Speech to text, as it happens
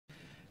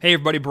Hey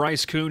everybody,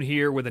 Bryce Koon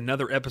here with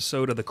another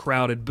episode of The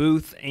Crowded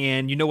Booth,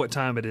 and you know what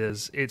time it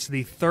is. It's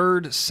the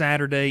third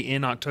Saturday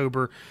in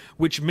October,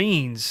 which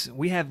means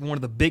we have one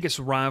of the biggest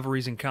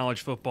rivalries in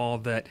college football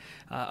that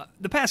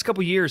the past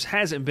couple years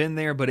hasn't been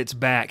there, but it's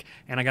back,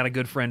 and I got a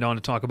good friend on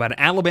to talk about it.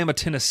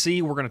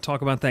 Alabama-Tennessee, we're going to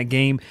talk about that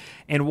game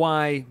and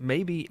why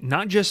maybe,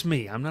 not just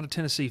me, I'm not a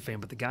Tennessee fan,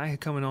 but the guy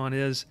coming on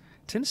is.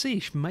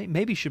 Tennessee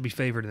maybe should be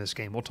favored in this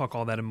game. We'll talk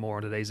all that and more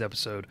on today's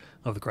episode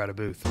of The Crowded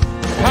Booth.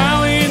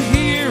 Pile in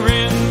here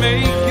and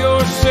make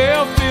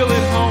yourself feel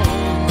at home.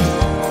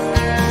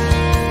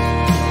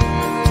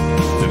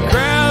 The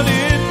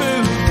Crowded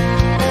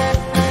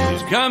Booth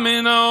is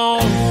coming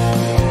on.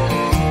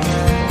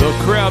 The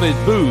Crowded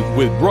Booth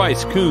with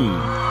Bryce Koon.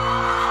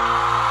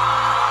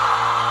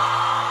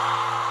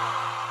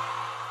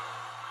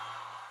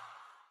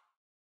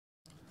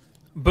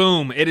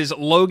 Boom! It is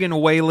Logan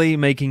Whaley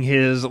making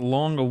his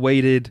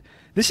long-awaited.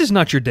 This is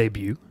not your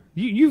debut.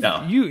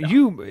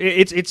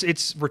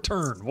 It's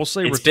return. We'll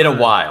say it's return. been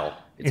a while.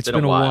 It's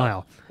been a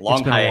while.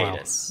 Long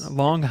hiatus.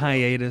 Long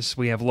hiatus.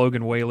 We have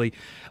Logan Whaley.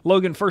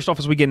 Logan, first off,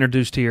 as we get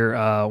introduced here,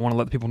 I want to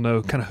let the people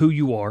know kind of who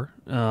you are.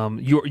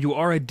 You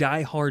are a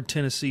diehard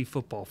Tennessee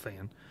football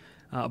fan,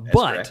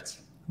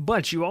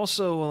 but you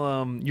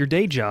also your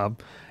day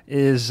job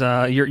is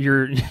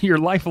your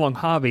lifelong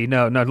hobby.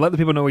 No, let the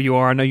people know where you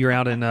are. I know you're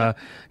out in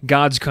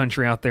God's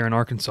country out there in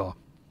Arkansas.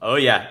 Oh,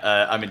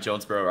 yeah. I'm in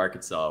Jonesboro,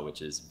 Arkansas,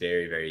 which is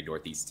very, very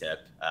northeast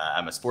tip.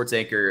 I'm a sports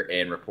anchor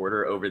and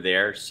reporter over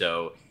there.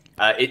 So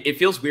it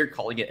feels weird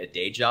calling it a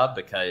day job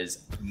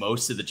because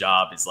most of the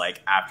job is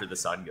like after the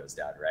sun goes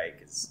down, right?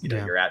 Because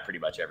you're at pretty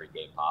much every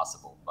game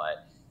possible.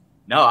 But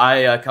no,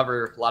 I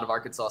cover a lot of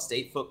Arkansas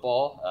State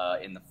football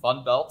in the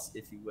Fun Belt,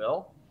 if you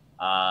will.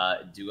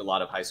 Do a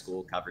lot of high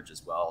school coverage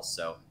as well.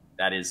 So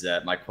that is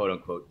my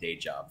quote-unquote day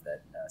job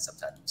that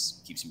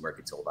sometimes keeps me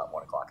working until about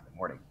 1 o'clock in the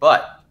morning.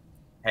 But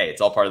hey, it's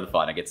all part of the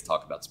fun. I get to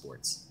talk about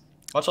sports,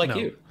 much like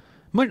you.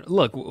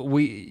 Look,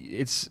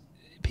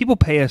 people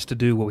pay us to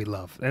do what we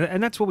love,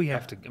 and that's what we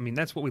have to. I mean,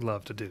 that's what we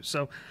love to do.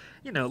 So,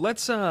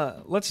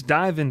 let's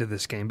dive into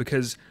this game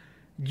because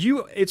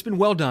it's been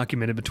well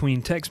documented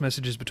between text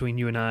messages between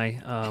you and I.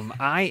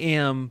 I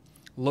am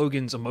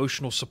Logan's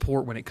emotional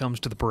support when it comes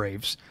to the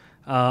Braves.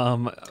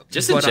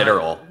 Just in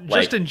general,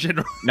 not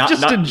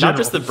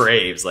just the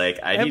Braves. Like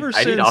I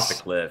need off the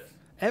cliff.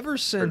 Ever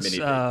since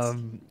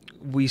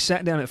we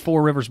sat down at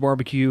Four Rivers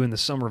Barbecue in the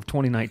summer of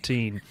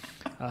 2019,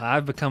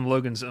 I've become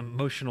Logan's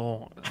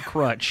emotional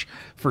crutch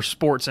for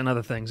sports and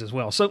other things as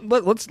well. So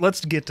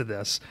let's get to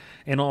this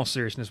in all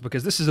seriousness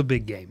because this is a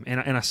big game,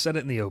 and I said it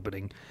in the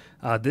opening.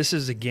 This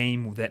is a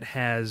game that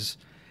has,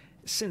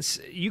 since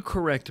you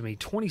correct me,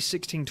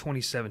 2016,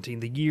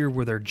 2017, the year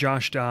where they're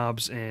Josh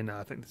Dobbs and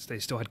I think they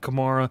still had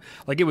Kamara.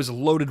 Like it was a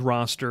loaded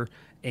roster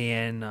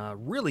and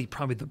really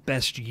probably the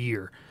best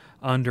year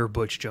under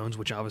Butch Jones,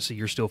 which obviously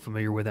you're still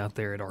familiar with out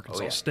there at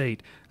Arkansas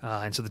State.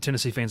 And so the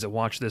Tennessee fans that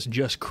watch this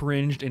just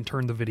cringed and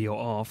turned the video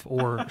off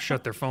or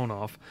shut their phone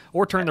off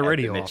or turned the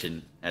radio off.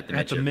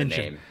 At the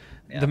mention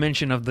the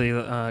mention of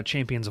the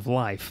champions of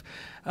life.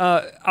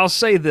 I'll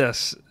say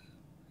this.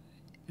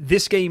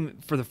 This game,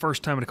 for the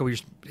first time in a couple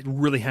years, it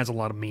really has a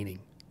lot of meaning.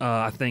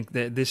 I think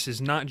that this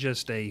is not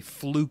just a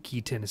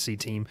fluky Tennessee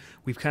team.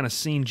 We've kind of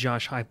seen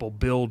Josh Heupel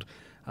build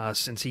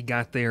since he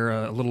got there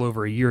a little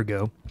over a year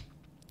ago,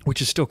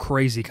 which is still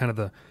crazy, kind of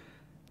the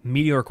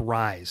meteoric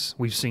rise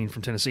we've seen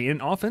from Tennessee,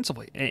 and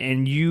offensively.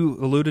 And you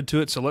alluded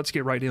to it, so let's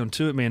get right down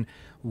to it, man.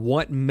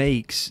 What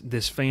makes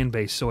this fan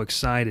base so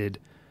excited?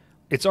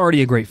 It's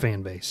already a great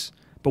fan base,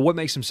 but what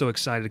makes them so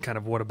excited, kind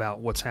of what about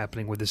what's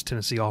happening with this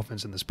Tennessee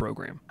offense in this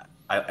program?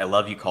 I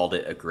love you called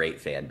it a great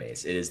fan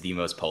base. It is the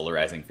most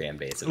polarizing fan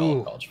base in all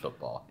of college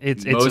football.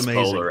 It's most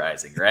amazing.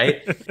 Polarizing,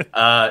 right?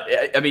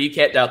 I mean, you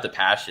can't doubt the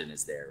passion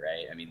is there,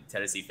 right? I mean,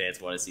 Tennessee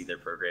fans want to see their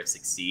program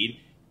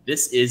succeed.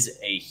 This is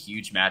a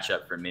huge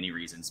matchup for many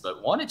reasons,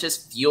 but one, it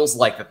just feels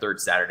like the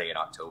third Saturday in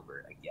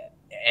October again.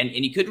 And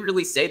you couldn't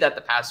really say that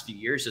the past few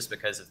years just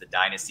because of the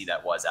dynasty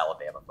that was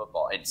Alabama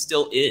football. And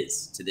still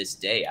is, to this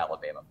day,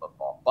 Alabama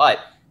football.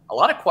 But a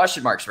lot of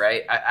question marks,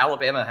 right?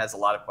 Alabama has a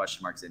lot of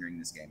question marks entering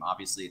this game.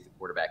 Obviously, at the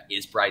quarterback,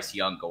 is Bryce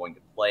Young going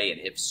to play? And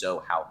if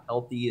so, how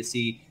healthy is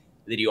he?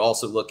 Then you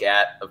also look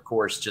at, of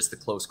course, just the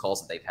close calls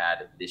that they've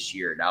had this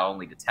year, not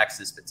only to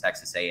Texas, but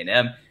Texas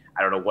A&M.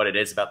 I don't know what it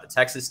is about the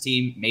Texas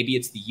team. Maybe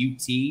it's the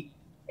UT.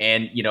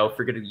 And, if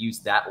we're going to use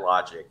that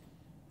logic,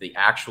 the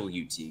actual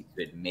UT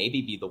could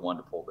maybe be the one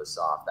to pull this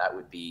off. That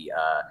would be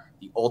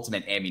the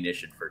ultimate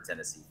ammunition for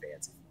Tennessee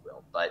fans, if you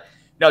will. But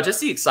no,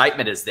 just the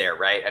excitement is there,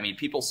 right? I mean,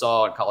 people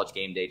saw on College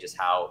Game Day just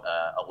how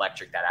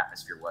electric that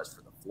atmosphere was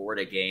for the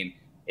Florida game.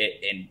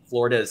 And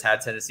Florida has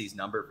had Tennessee's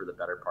number for the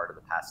better part of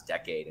the past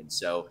decade. And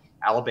so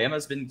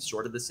Alabama's been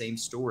sort of the same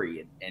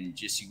story. And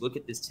just you look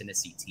at this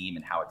Tennessee team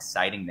and how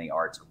exciting they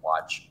are to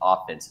watch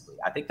offensively.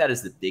 I think that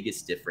is the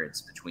biggest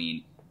difference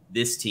between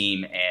this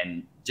team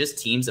and just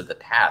teams of the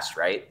past,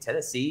 right?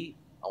 Tennessee,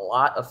 a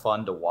lot of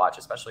fun to watch,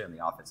 especially on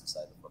the offensive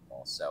side of the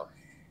football. So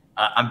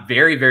I'm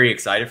very, very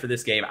excited for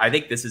this game. I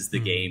think this is the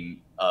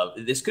game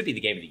of this could be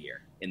the game of the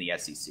year in the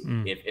SEC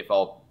if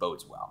all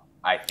bodes well.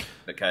 I think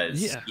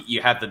because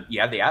you have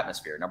the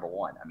atmosphere. Number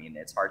one, I mean,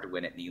 it's hard to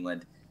win at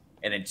Neyland,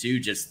 and then two,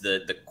 just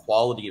the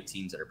quality of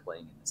teams that are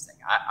playing in this thing.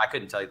 I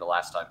couldn't tell you the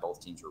last time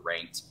both teams were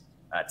ranked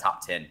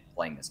top 10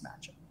 playing this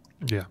matchup.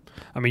 Yeah,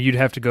 I mean, you'd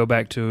have to go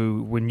back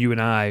to when you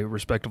and I,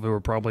 respectively,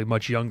 were probably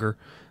much younger.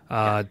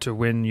 To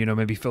when,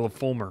 maybe Philip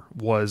Fulmer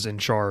was in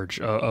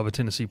charge of a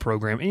Tennessee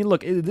program. And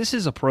look, this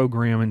is a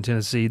program in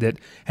Tennessee that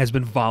has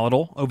been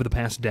volatile over the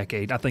past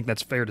decade. I think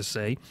that's fair to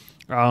say.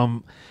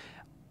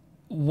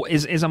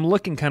 As I'm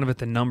looking kind of at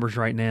the numbers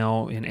right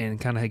now and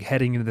kind of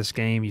heading into this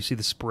game, you see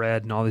the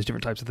spread and all these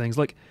different types of things.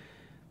 Like,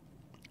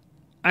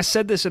 I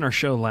said this in our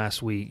show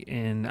last week,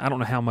 and I don't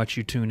know how much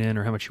you tune in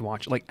or how much you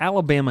watch. Like,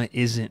 Alabama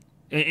isn't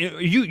 –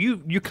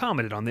 you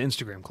commented on the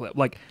Instagram clip.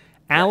 Like,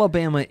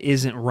 Alabama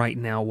isn't right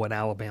now what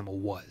Alabama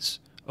was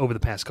over the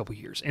past couple of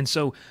years. And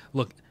so,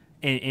 look,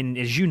 and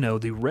as you know,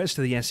 the rest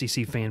of the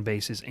SEC fan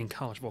bases and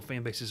college football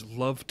fan bases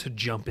love to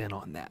jump in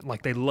on that.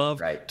 Like, they love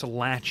to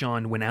latch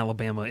on when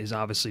Alabama is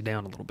obviously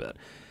down a little bit.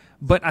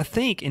 But I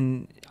think,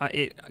 and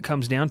it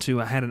comes down to,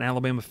 I had an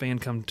Alabama fan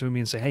come to me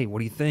and say, hey, what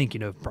do you think?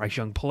 If Bryce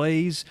Young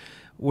plays,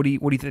 what do you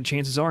think the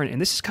chances are?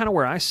 And this is kind of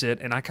where I sit,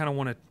 and I kind of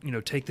want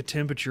to, take the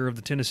temperature of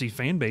the Tennessee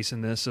fan base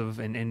in this,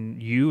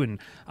 and you, and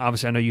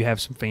obviously I know you have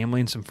some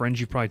family and some friends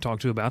you've probably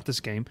talked to about this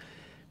game.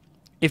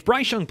 If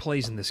Bryce Young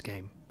plays in this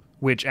game,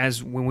 which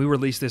when we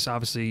release this,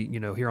 obviously,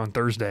 here on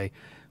Thursday,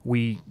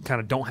 we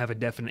kind of don't have a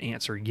definite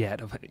answer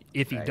yet of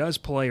if he does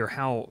play or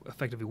how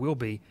effective he will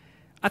be.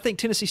 I think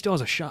Tennessee still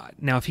has a shot.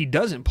 Now, if he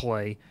doesn't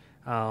play,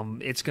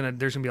 there's going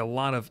to be a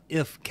lot of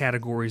if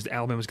categories that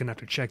Alabama's going to have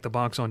to check the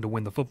box on to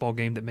win the football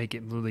game that make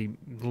it really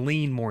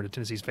lean more into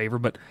Tennessee's favor.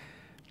 But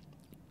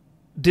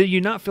do you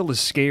not feel as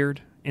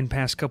scared in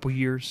past couple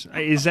years?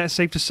 Is that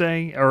safe to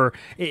say? Or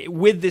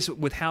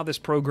with how this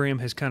program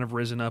has kind of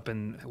risen up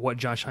and what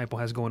Josh Heupel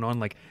has going on,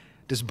 like,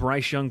 does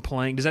Bryce Young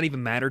playing, does that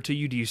even matter to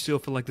you? Do you still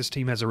feel like this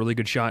team has a really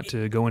good shot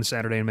to go in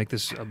Saturday and make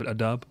this a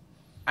dub?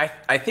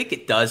 I think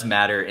it does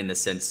matter in the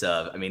sense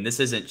of, this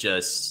isn't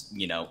just,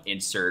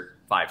 insert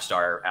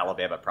five-star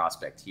Alabama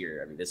prospect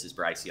here. This is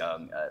Bryce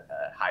Young,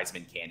 a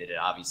Heisman candidate,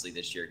 obviously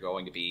this year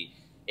going to be,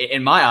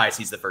 in my eyes,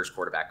 he's the first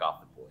quarterback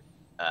off the board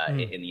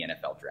in the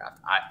NFL draft.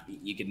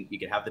 You can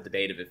have the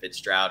debate of if it's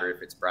Stroud or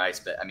if it's Bryce,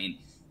 but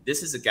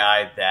this is a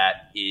guy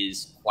that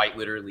is quite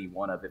literally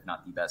one of, if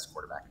not the best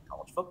quarterback in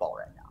college football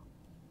right now.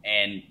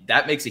 And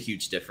that makes a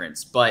huge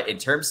difference. But in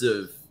terms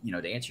of,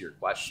 to answer your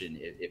question,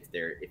 if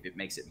it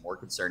makes it more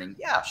concerning,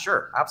 yeah,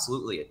 sure,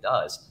 absolutely it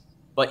does.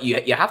 But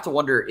you have to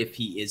wonder if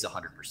he is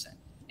 100%.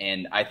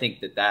 And I think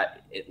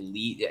that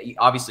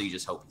obviously you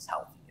just hope he's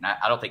healthy. And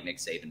I don't think Nick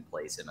Saban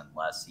plays him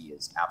unless he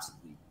is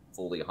absolutely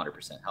fully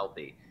 100%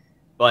 healthy.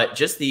 But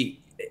just the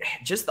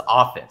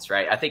offense,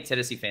 right? I think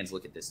Tennessee fans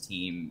look at this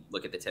team,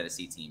 look at the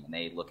Tennessee team, and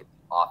they look at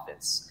the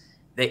offense.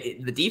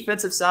 The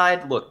defensive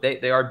side, look,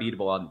 they are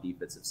beatable on the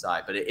defensive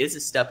side, but it is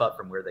a step up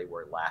from where they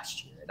were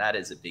last year. And that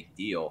is a big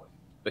deal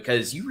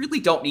because you really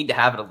don't need to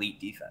have an elite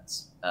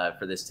defense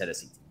for this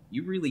Tennessee team.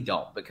 You really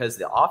don't, because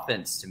the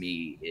offense to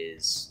me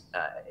is,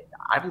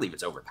 I believe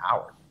it's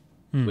overpowered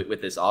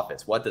with this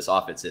offense. What this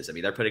offense is,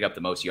 they're putting up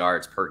the most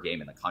yards per game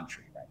in the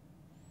country,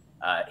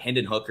 right?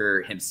 Hendon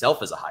Hooker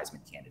himself is a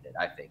Heisman candidate,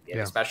 I think,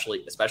 and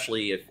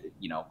especially if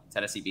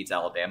Tennessee beats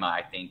Alabama.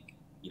 I think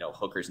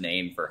Hooker's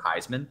name for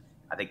Heisman,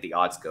 I think the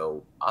odds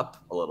go up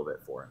a little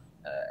bit for him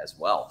as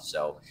well.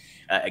 So,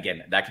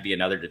 again, that could be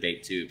another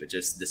debate too. But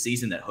just the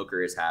season that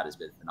Hooker has had has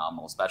been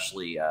phenomenal,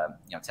 especially,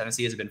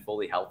 Tennessee has been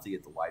fully healthy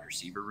at the wide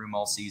receiver room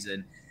all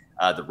season.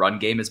 The run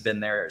game has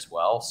been there as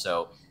well.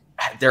 So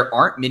there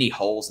aren't many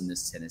holes in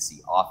this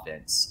Tennessee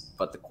offense.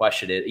 But the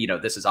question is,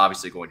 this is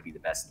obviously going to be the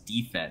best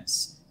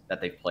defense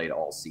that they've played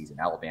all season.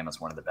 Alabama's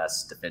one of the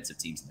best defensive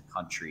teams in the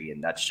country,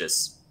 and that's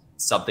just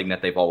something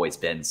that they've always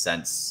been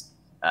since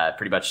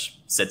pretty much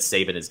since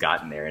Saban has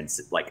gotten there, and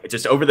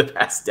just over the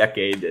past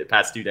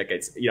two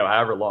decades,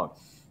 however long.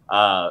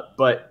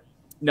 But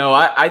no,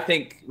 I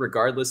think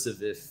regardless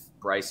of if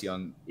Bryce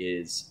Young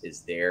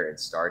is there and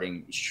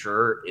starting,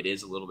 sure, it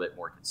is a little bit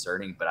more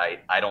concerning, but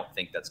I don't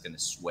think that's going to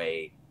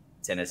sway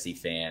Tennessee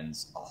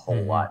fans a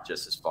whole lot,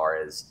 just as far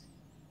as,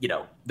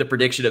 the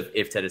prediction of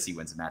if Tennessee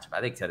wins the matchup.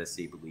 I think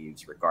Tennessee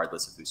believes,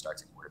 regardless of who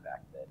starts at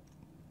quarterback, that,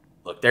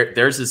 look,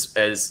 there's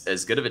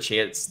as good of a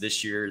chance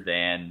this year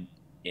than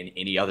in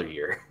any other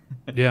year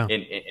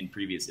in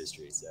previous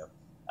history. So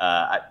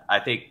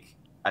I think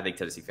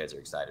Tennessee fans are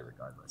excited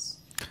regardless.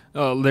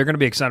 They're going to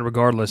be excited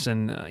regardless.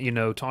 And,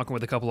 talking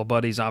with a couple of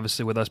buddies,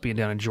 obviously with us being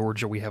down in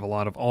Georgia, we have a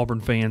lot of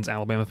Auburn fans,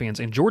 Alabama fans,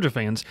 and Georgia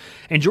fans.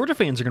 And Georgia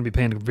fans are going to be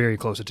paying very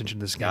close attention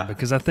to this game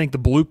because I think the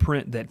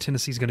blueprint that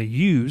Tennessee's going to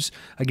use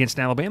against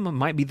Alabama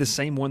might be the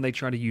same one they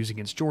try to use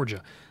against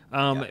Georgia.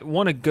 I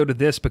want to go to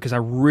this because I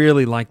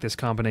really like this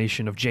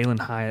combination of Jalen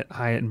Hyatt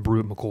and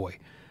Brew McCoy.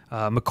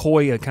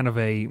 McCoy, kind of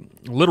a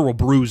literal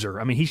bruiser.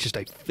 He's just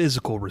a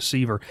physical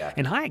receiver.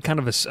 And Hyatt kind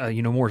of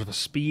a more of a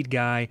speed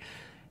guy.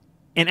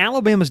 And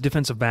Alabama's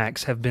defensive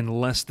backs have been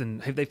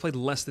they played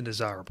less than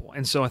desirable.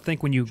 And so I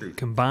think when you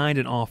combine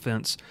an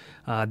offense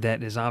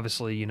that is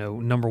obviously,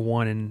 number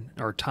one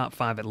or top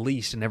 5 at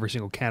least in every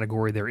single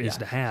category there is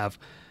to have,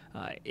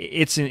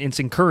 it's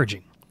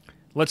encouraging.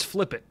 Let's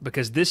flip it,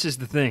 because this is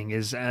the thing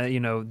is,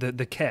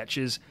 the catch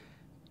is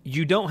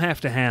you don't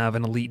have to have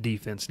an elite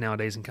defense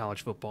nowadays in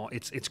college football.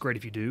 It's great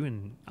if you do,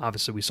 and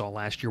obviously we saw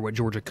last year what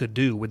Georgia could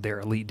do with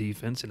their elite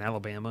defense, and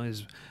Alabama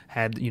has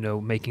had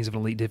makings of an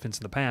elite defense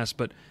in the past.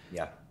 But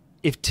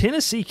if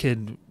Tennessee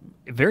could,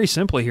 very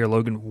simply here,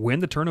 Logan,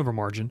 win the turnover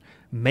margin,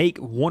 make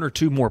 1 or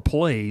 2 more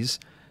plays,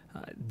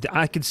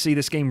 I could see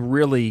this game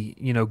really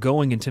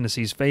going in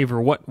Tennessee's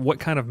favor. What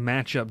kind of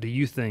matchup do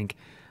you think?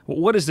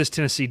 What is this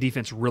Tennessee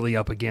defense really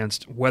up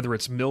against, whether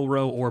it's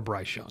Milroe or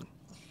Bryce Young?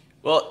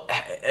 Well,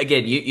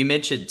 again, you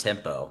mentioned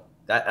tempo.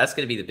 That's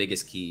going to be the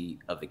biggest key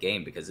of the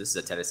game, because this is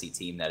a Tennessee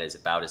team that is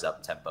about as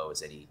up-tempo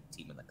as any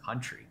team in the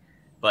country.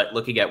 But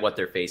looking at what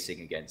they're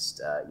facing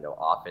against,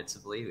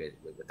 offensively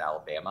with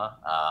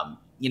Alabama,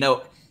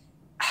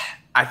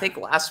 I think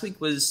last week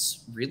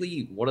was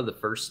really one of the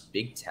first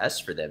big tests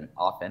for them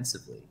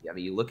offensively. I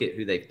mean, you look at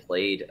who they've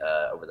played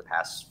over the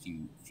past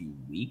few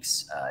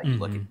weeks. You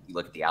look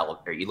at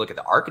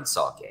the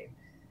Arkansas game.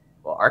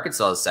 Well,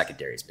 Arkansas's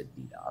secondary has been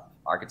beat up.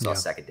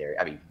 Arkansas's secondary,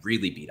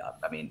 really beat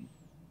up.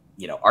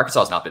 Arkansas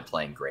has not been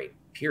playing great,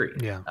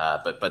 period.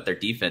 But their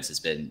defense has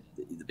been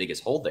the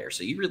biggest hole there.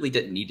 So you really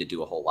didn't need to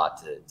do a whole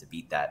lot to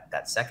beat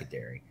that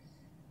secondary.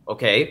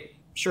 Okay,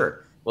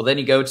 sure. Well, then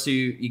you go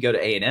to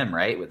A&M,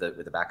 right, with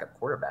a backup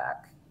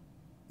quarterback,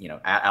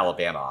 at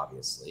Alabama,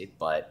 obviously.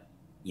 But,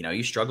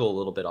 you struggle a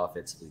little bit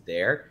offensively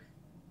there.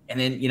 And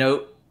then,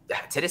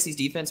 Tennessee's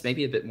defense may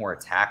be a bit more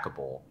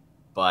attackable,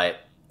 but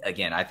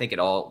again, I think it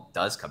all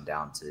does come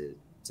down to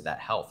that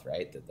health,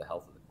 right? The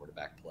health of the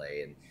quarterback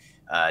play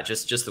and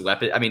just the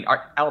weapon.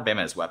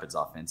 Alabama has weapons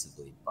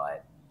offensively,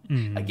 but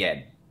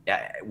again,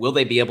 will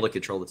they be able to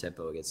control the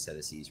tempo against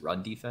Tennessee's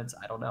run defense?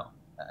 I don't know.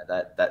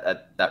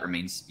 That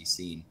remains to be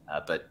seen.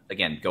 But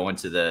again, going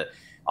to the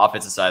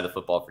offensive side of the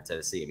football for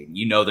Tennessee,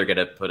 they're going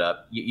to put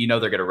up, they're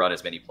going to run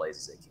as many plays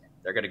as they can.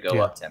 They're going to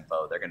go up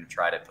tempo. They're going to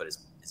try to put as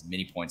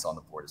many points on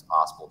the board as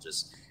possible.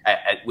 Just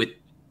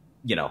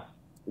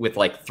with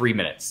like 3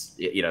 minutes,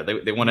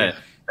 they want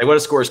to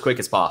score as quick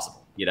as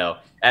possible,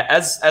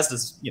 as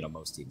does,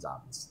 most teams,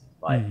 obviously.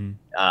 But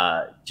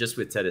just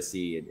with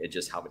Tennessee and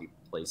just how many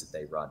plays that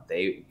they run,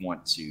 they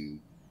want to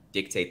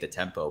dictate the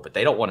tempo, but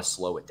they don't want to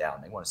slow it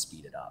down. They want to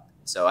speed it up.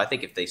 So I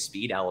think if they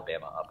speed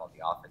Alabama up on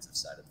the offensive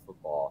side of the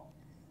football,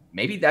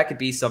 maybe that could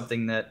be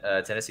something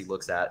that Tennessee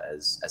looks at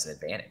as an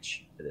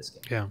advantage for this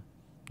game.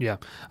 Yeah,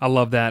 I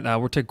love that.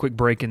 We'll take a quick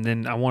break, and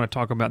then I want to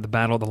talk about the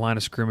battle of the line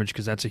of scrimmage,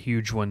 because that's a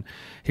huge one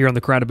here on the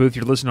Crowded Booth.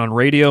 You're listening on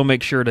radio.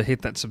 Make sure to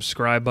hit that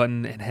subscribe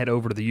button and head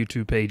over to the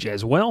YouTube page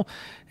as well.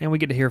 And we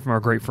get to hear from our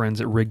great friends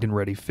at Rigged and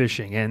Ready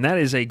Fishing. And that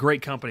is a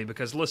great company,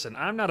 because, listen,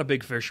 I'm not a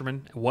big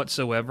fisherman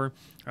whatsoever.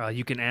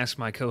 You can ask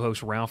my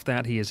co-host Ralph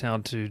that. He has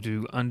had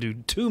to undo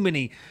too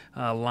many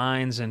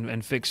lines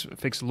and fix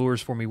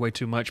lures for me way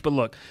too much. But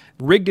look,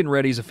 Rigged and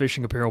Ready is a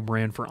fishing apparel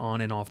brand for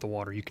on and off the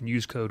water. You can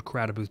use code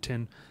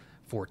CrowdedBooth10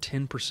 for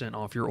 10%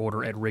 off your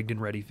order at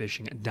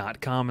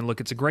riggedandreadyfishing.com. And look,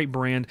 it's a great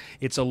brand.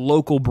 It's a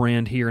local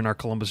brand here in our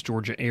Columbus,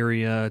 Georgia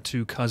area.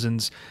 2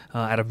 cousins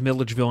out of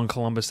Milledgeville and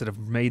Columbus that have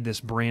made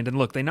this brand. And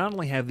look, they not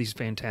only have these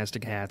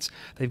fantastic hats,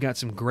 they've got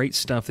some great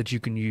stuff that you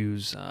can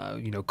use.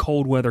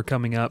 Cold weather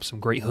coming up, some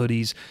great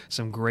hoodies,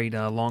 some great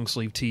long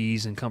sleeve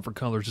tees and comfort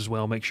colors as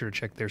well. Make sure to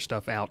check their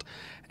stuff out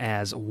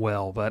as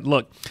well. But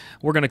look,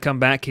 we're going to come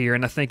back here,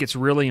 and I think it's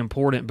really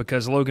important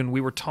because, Logan, we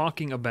were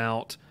talking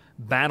about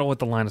battle at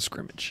the line of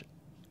scrimmage.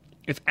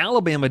 If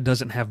Alabama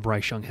doesn't have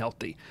Bryce Young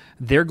healthy,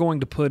 they're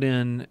going to put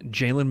in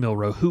Jalen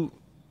Milroe, who,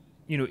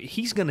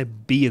 he's going to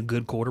be a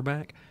good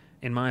quarterback,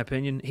 in my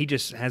opinion. He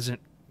just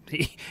hasn't.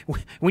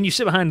 When you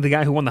sit behind the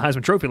guy who won the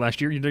Heisman Trophy last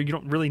year, you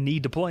don't really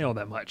need to play all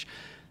that much.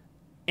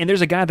 And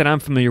there's a guy that I'm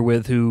familiar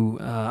with who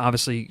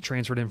obviously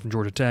transferred in from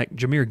Georgia Tech.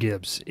 Jahmyr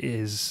Gibbs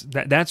is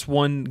that's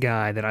one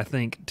guy that I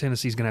think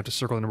Tennessee's going to have to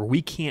circle the number.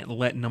 We can't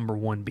let number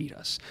 1 beat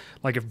us.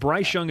 Like, if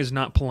Bryce Young is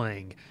not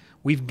playing,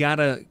 we've got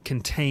to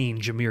contain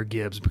Jahmyr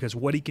Gibbs, because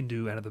what he can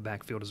do out of the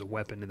backfield is a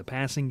weapon in the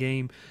passing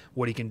game,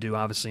 what he can do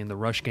obviously in the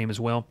rush game as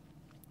well.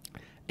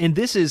 And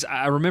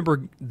I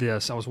remember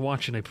this, I was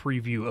watching a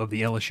preview of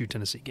the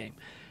LSU-Tennessee game,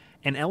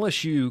 and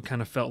LSU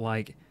kind of felt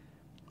like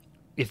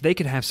if they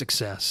could have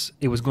success,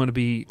 it was going to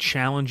be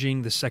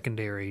challenging the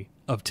secondary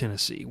of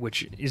Tennessee,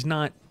 which is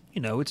not,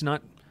 it's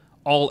not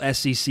all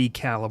SEC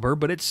caliber,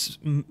 but it's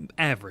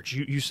average.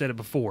 You said it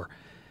before.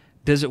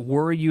 Does it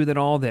worry you at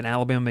all that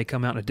Alabama may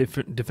come out in a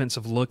different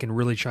defensive look and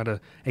really try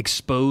to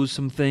expose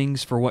some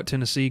things for what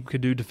Tennessee could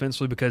do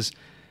defensively? Because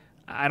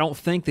I don't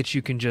think that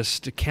you can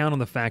just count on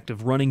the fact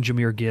of running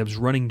Jahmyr Gibbs,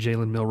 running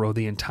Jalen Milroe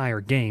the entire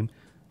game.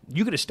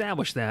 You could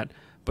establish that,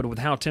 but with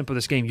how tempo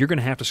this game, you're going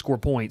to have to score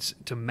points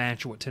to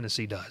match what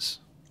Tennessee does.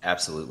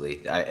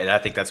 Absolutely. And I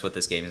think that's what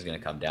this game is going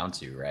to come down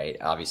to, right?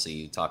 Obviously,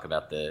 you talk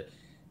about the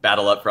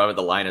battle up front of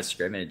the line of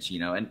scrimmage,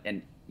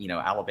 and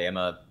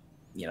Alabama,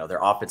 their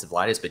offensive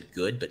line has been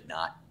good, but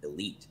not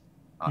elite,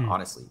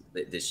 honestly,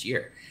 this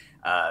year.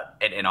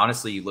 And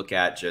honestly, you look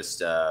at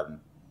just,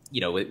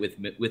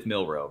 with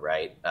Milroe,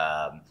 right?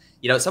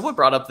 Someone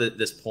brought up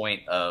this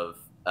point of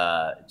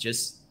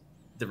just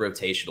the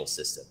rotational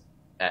system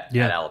at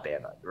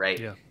Alabama, right?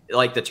 Yeah.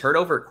 Like the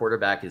turnover at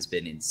quarterback has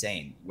been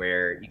insane,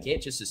 where you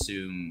can't just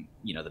assume,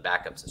 the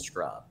backup's a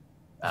scrub.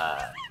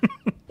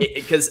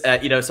 Because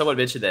someone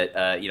mentioned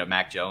that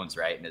Mac Jones,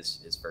 right, in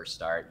his first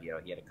start,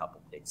 he had a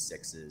couple pick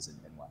sixes and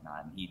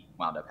whatnot, and he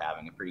wound up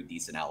having a pretty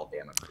decent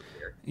Alabama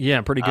career.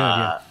 Yeah, pretty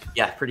good.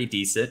 Pretty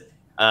decent.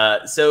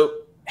 So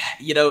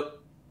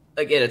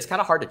again, it's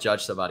kind of hard to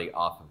judge somebody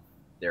off of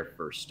their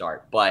first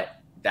start, but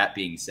that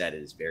being said,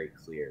 it is very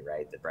clear,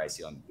 right, that Bryce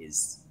Young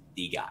is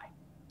the guy.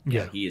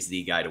 Yeah, he is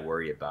the guy to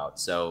worry about.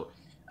 So.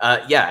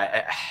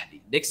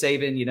 Nick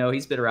Saban,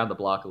 he's been around the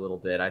block a little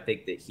bit. I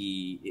think that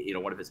he,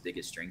 one of his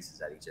biggest strengths is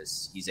that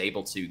he's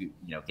able to,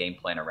 game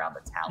plan around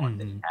the talent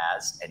that he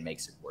has and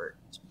makes it work.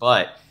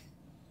 But,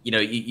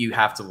 you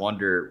have to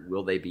wonder,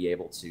 will they be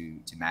able to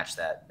match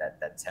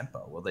that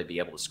tempo? Will they be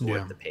able to score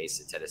at the pace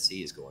that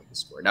Tennessee is going to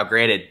score? Now,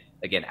 granted,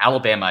 again,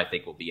 Alabama, I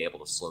think, will be able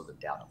to slow them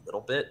down a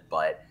little bit,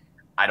 but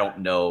I don't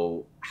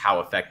know how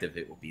effective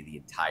it will be the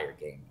entire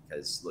game,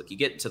 because look, you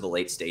get into the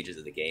late stages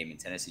of the game and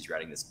Tennessee's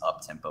running this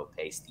up-tempo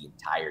pace the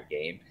entire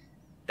game.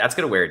 That's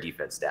going to wear a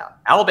defense down.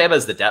 Alabama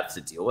has the depth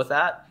to deal with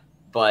that,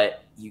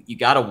 but you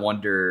got to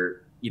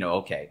wonder,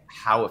 okay,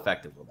 how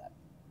effective will that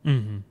be?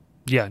 Mm-hmm.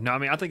 Yeah, no, I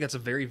mean, I think that's a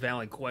very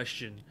valid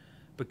question,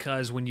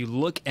 because when you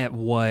look at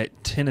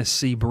what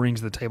Tennessee brings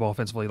to the table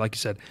offensively, like you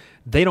said,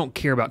 they don't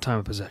care about time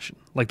of possession.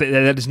 Like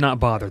that does not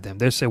bother them.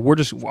 They say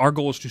our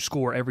goal is to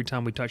score every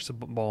time we touch the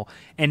ball,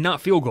 and not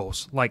field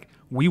goals. Like,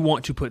 we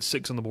want to put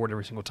 6 on the board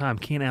every single time.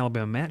 Can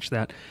Alabama match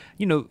that?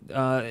 It'll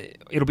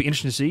be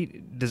interesting to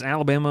see. Does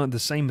Alabama, the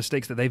same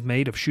mistakes that they've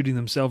made of shooting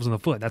themselves in the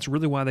foot? That's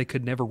really why they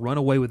could never run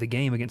away with the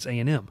game against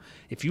A&M.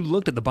 If you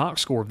looked at the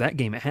box score of that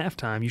game at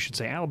halftime, you should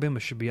say Alabama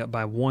should be up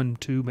by 1,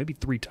 2, maybe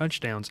 3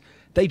 touchdowns.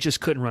 They just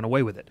couldn't run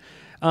away with it.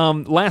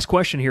 Last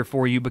question here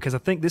for you, because I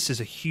think this is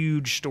a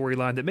huge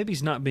storyline that maybe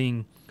is not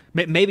being –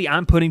 maybe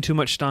I'm putting too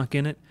much stock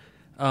in it.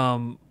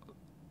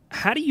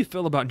 How do you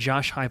feel about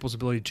Josh Heupel's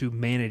ability to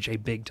manage a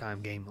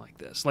big-time game like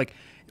this? Like,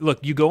 look,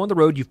 you go on the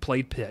road, you've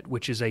played Pitt,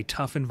 which is a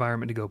tough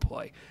environment to go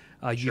play.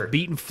 You've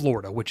beaten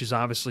Florida, which is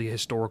obviously a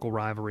historical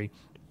rivalry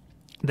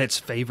that's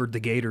favored the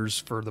Gators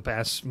for the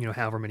past,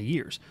 however many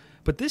years.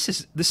 But this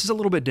is a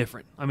little bit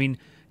different. I mean,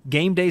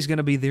 game day is going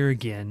to be there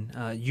again.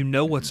 You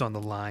know what's on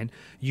the line.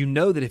 You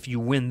know that if you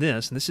win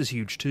this, and this is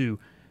huge too,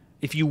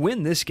 if you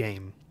win this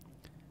game,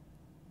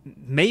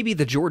 maybe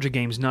the Georgia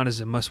game's not as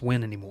a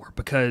must-win anymore,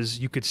 because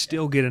you could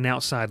still get an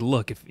outside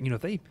look. If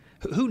they,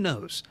 who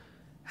knows?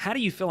 How do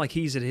you feel like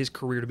he's at his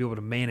career to be able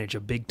to manage a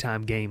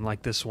big-time game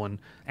like this one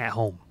at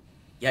home?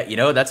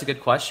 Yeah, that's a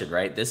good question,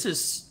 right? This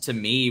is, to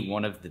me,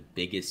 one of the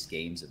biggest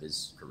games of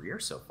his career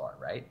so far,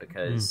 right?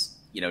 Because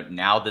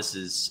now this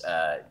is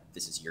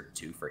year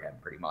 2 for him,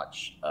 pretty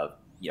much, of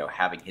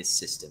having his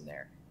system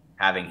there,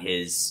 having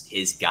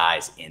his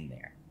guys in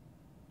there,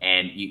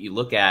 and you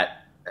look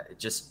at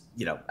just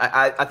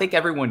I think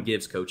everyone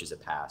gives coaches a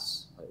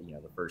pass,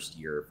 the first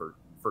year, for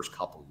first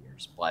couple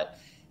years, but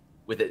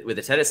with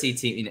the Tennessee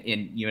team,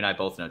 and you and I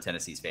both know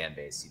Tennessee's fan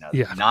base,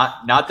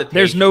 not the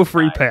there's no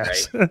free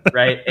pass,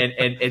 right?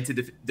 And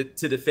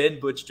to defend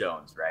Butch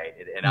Jones, right?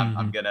 And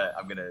I'm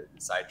gonna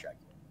sidetrack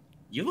you.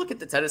 You look at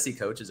the Tennessee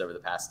coaches over the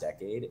past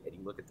decade, and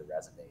you look at the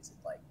resumes, and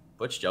like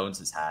Butch Jones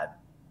has had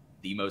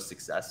the most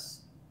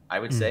success, I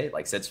would say,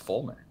 like since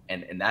Fulmer,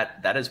 and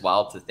that is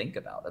wild to think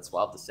about. That's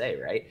wild to say,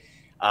 right?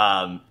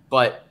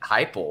 But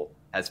Heupel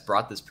has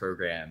brought this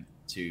program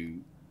to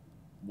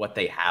what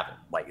they haven't.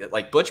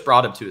 Like Butch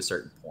brought him to a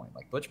certain point.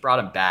 Like Butch brought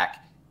him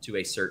back to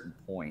a certain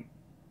point,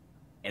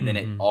 and then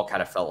it all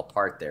kind of fell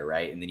apart there,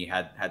 right? And then you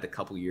had the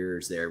couple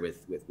years there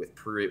with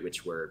Pruitt,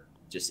 which were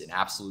just an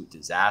absolute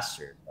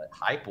disaster. But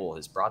Heupel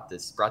has brought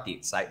the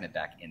excitement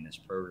back in this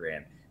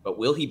program. But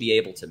will he be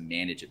able to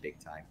manage a big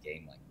time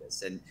game like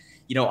this? And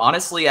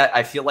honestly,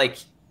 I feel like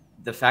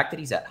the fact that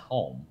he's at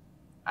home,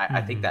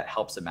 I think that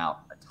helps him out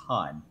a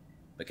ton,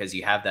 because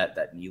you have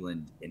that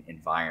Neyland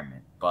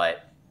environment.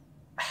 But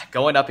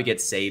going up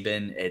against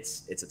Saban,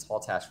 it's a tall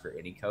task for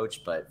any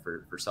coach. But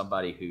for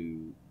somebody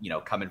who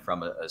coming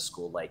from a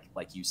school like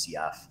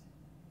UCF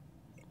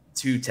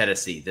to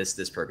Tennessee,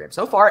 this program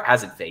so far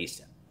hasn't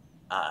faced him.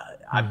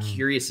 I'm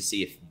curious to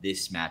see if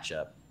this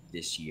matchup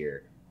this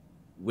year,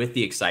 with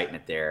the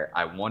excitement there,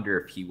 I wonder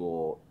if he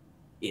will.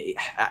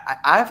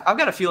 I've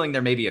got a feeling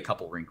there may be a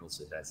couple wrinkles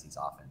to Tennessee's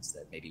offense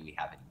that maybe we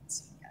haven't even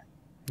seen yet.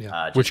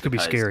 Yeah, which could be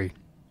scary.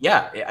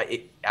 Yeah,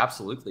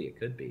 absolutely, it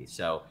could be.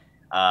 So,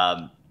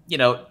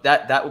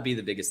 that would be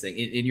the biggest thing.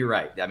 And you're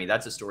right. I mean,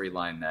 that's a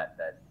storyline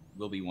that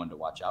will be one to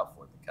watch out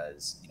for,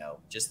 because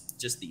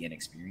just the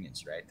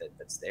inexperience, right?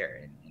 That's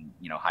there, and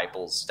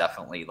Heupel's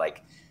definitely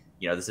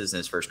this isn't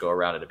his first go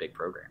around at a big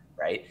program,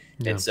 right?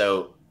 Yeah. And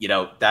so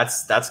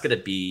that's going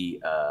to be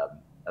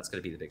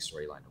the big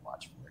storyline to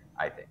watch for,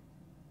 I think.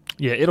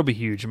 Yeah, it'll be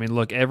huge. I mean,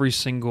 look, every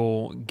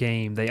single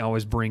game they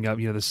always bring up,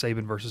 the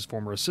Saban versus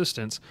former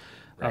assistants.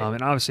 Right.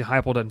 And obviously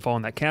Heupel doesn't fall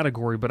in that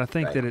category, but I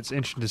think that it's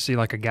interesting to see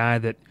like a guy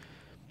that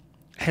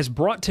has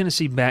brought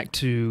Tennessee back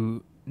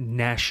to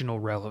national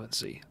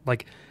relevancy.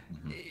 Like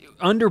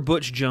under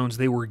Butch Jones,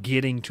 they were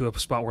getting to a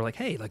spot where like,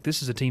 hey, like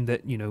this is a team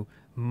that,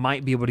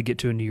 might be able to get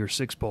to a New Year's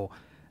Six bowl.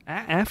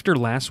 After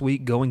last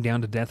week going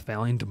down to Death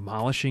Valley and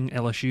demolishing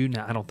LSU,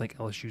 now I don't think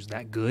LSU's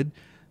that good.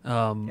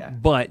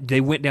 But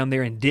they went down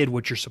there and did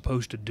what you're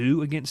supposed to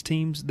do against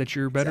teams that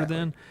you're better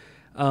than.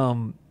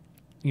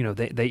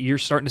 You're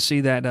starting to see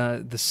that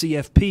the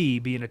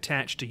CFP being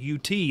attached to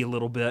UT a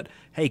little bit.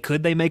 Hey,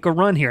 could they make a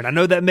run here? And I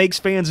know that makes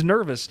fans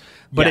nervous,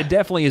 but it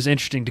definitely is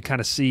interesting to kind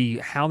of see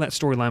how that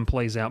storyline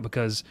plays out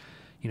because,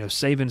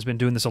 Saban's been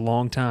doing this a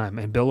long time,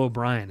 and Bill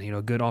O'Brien,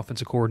 a good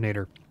offensive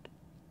coordinator.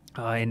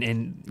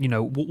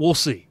 We'll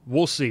see.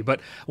 We'll see. But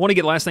I want to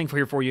get last thing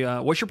for you.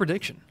 What's your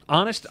prediction?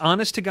 Honest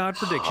to God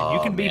prediction. You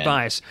can be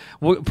biased.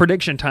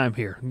 Prediction time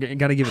here.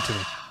 Got to give it to me.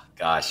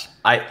 Gosh,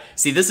 I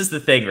see. This is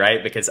the thing,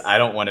 right? Because I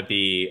don't want to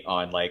be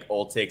on like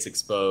old takes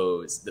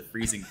exposed, the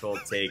freezing cold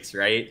takes,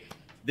 right?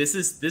 This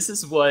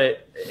is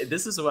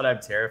what I'm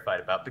terrified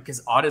about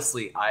because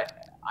honestly,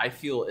 I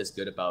feel as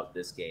good about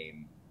this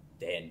game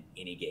than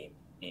any game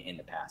in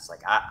the past.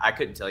 Like I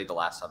couldn't tell you the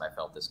last time I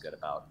felt this good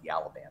about the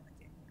Alabama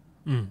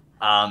game.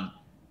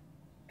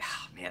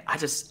 Man, I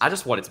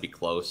just want it to be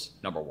close.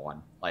 Number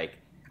one, like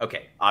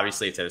okay,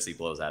 obviously if Tennessee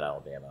blows out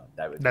Alabama,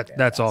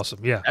 that's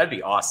awesome. Yeah, that'd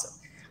be awesome.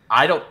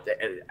 I don't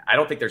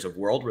think there's a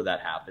world where that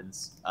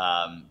happens,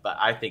 but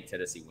I think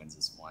Tennessee wins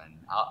this one.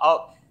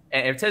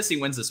 And if Tennessee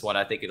wins this one,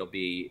 I think it'll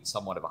be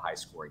somewhat of a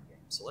high-scoring game.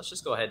 So let's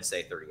just go ahead and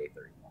say 38-31.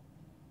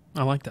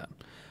 I like that.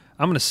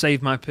 I'm going to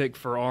save my pick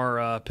for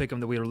our pick 'em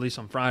that we release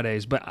on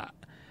Fridays, but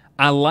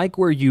I like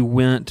where you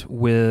went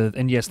with,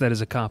 and yes, that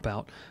is a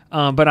cop-out,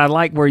 but I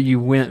like where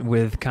you went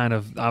with kind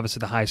of obviously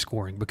the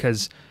high-scoring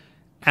because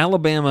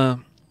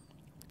Alabama –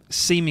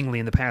 seemingly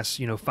in the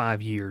past,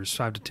 5 years,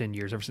 5 to 10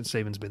 years, ever since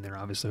Saban's been there,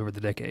 obviously over the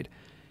decade,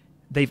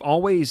 they've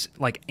always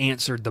like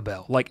answered the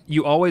bell. Like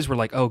you always were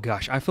like, oh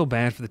gosh, I feel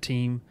bad for the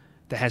team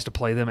that has to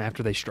play them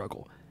after they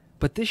struggle.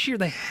 But this year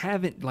they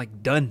haven't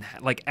like done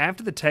that. Like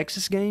after the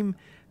Texas game,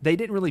 they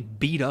didn't really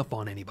beat up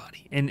on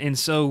anybody. And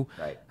so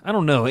I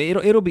don't know.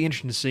 It'll be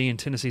interesting to see. And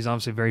Tennessee's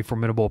obviously a very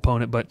formidable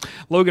opponent. But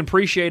Logan,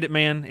 appreciate it,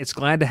 man. It's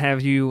glad to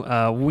have you.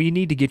 We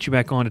need to get you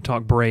back on to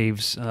talk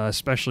Braves,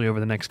 especially over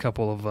the next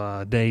couple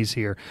of days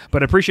here.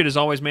 But I appreciate it as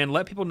always, man.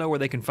 Let people know where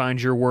they can find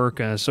your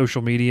work,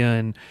 social media,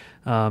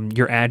 and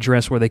your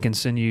address where they can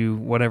send you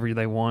whatever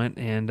they want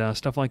and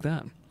stuff like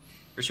that.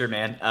 For sure,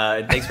 man.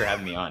 Thanks for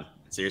having me on.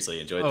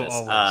 Seriously, enjoyed this.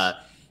 Always.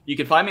 You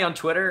can find me on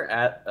Twitter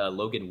at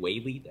Logan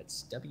Whaley.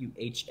 That's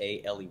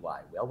Whaley.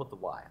 Well with the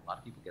Y. A lot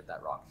of people get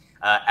that wrong.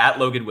 At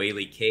Logan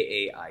Whaley,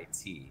 Kait.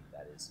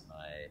 That is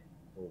my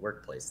little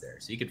workplace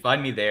there. So you can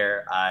find me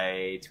there.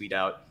 I tweet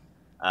out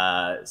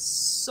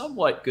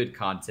somewhat good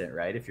content,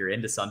 right? If you're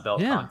into Sunbelt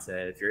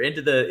content, if you're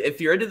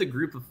into the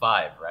group of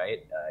five,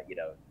 right?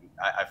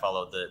 I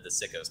follow the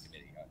Sickos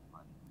committee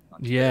on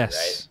Twitter,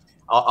 yes.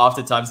 Right?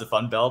 Oftentimes the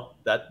Fun Belt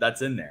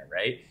that's in there,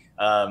 right?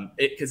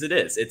 Because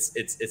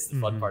it's the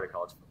fun part of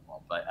college football.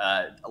 But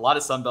a lot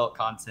of Sun Belt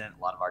content,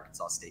 a lot of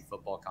Arkansas State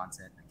football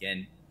content.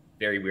 Again,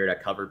 very weird. I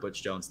cover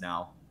Butch Jones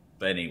now.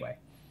 But anyway,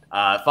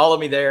 follow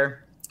me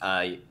there.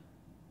 I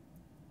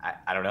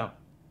don't know.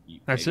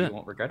 That's maybe it. You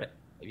won't regret it.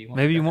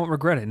 Maybe you won't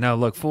regret it. No,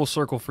 look, full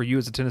circle for you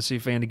as a Tennessee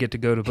fan to get to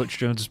go to Butch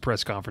Jones's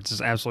press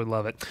conferences. Absolutely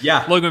love it.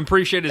 Yeah. Logan,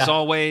 appreciate it as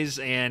always.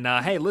 And,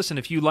 hey, listen,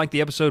 if you like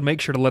the episode, make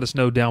sure to let us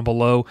know down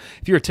below.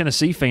 If you're a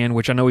Tennessee fan,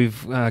 which I know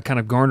we've kind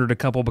of garnered a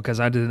couple because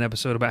I did an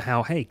episode about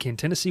how, hey, can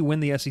Tennessee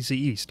win the SEC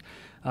East?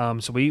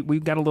 So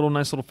we've got a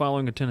nice little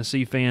following of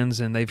Tennessee fans,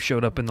 and they've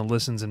showed up in the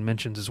listens and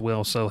mentions as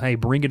well. So, hey,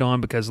 bring it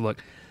on because,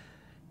 look,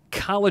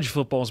 college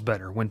football is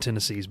better when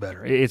Tennessee's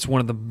better. It's one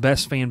of the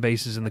best fan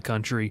bases in the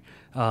country,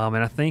 and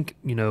I think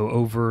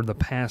over the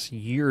past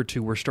year or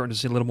two we're starting to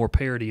see a little more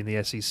parity in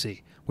the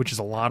SEC, which is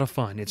a lot of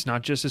fun. It's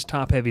not just as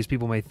top heavy as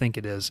people may think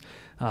it is,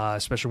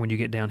 especially when you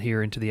get down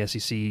here into the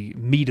SEC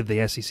meat of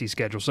the SEC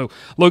schedule. So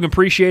Logan,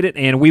 appreciate it,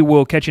 and we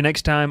will catch you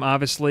next time.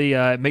 Obviously,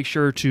 make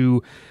sure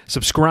to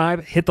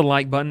subscribe, hit the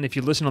like button. If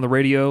you listen on the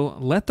radio,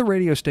 let the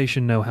radio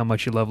station know how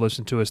much you love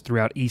listening to us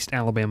throughout East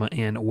Alabama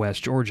and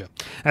West Georgia.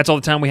 That's all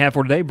the time we have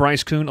for today.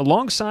 Bryce Koon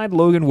alongside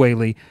Logan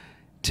Whaley.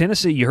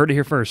 Tennessee, you heard it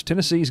here first.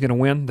 Tennessee is going to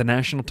win the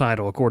national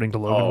title, according to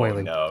Logan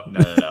Whaley.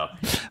 No.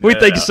 We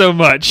thank you so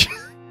much.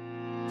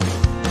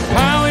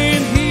 Pile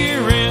in here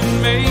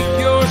and make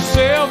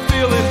yourself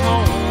feel at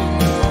home.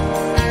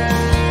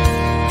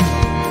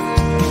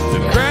 The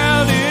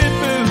crowded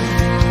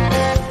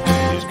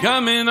booth is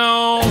coming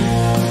on.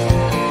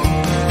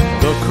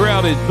 The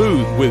crowded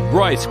booth with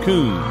Bryce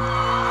Koon.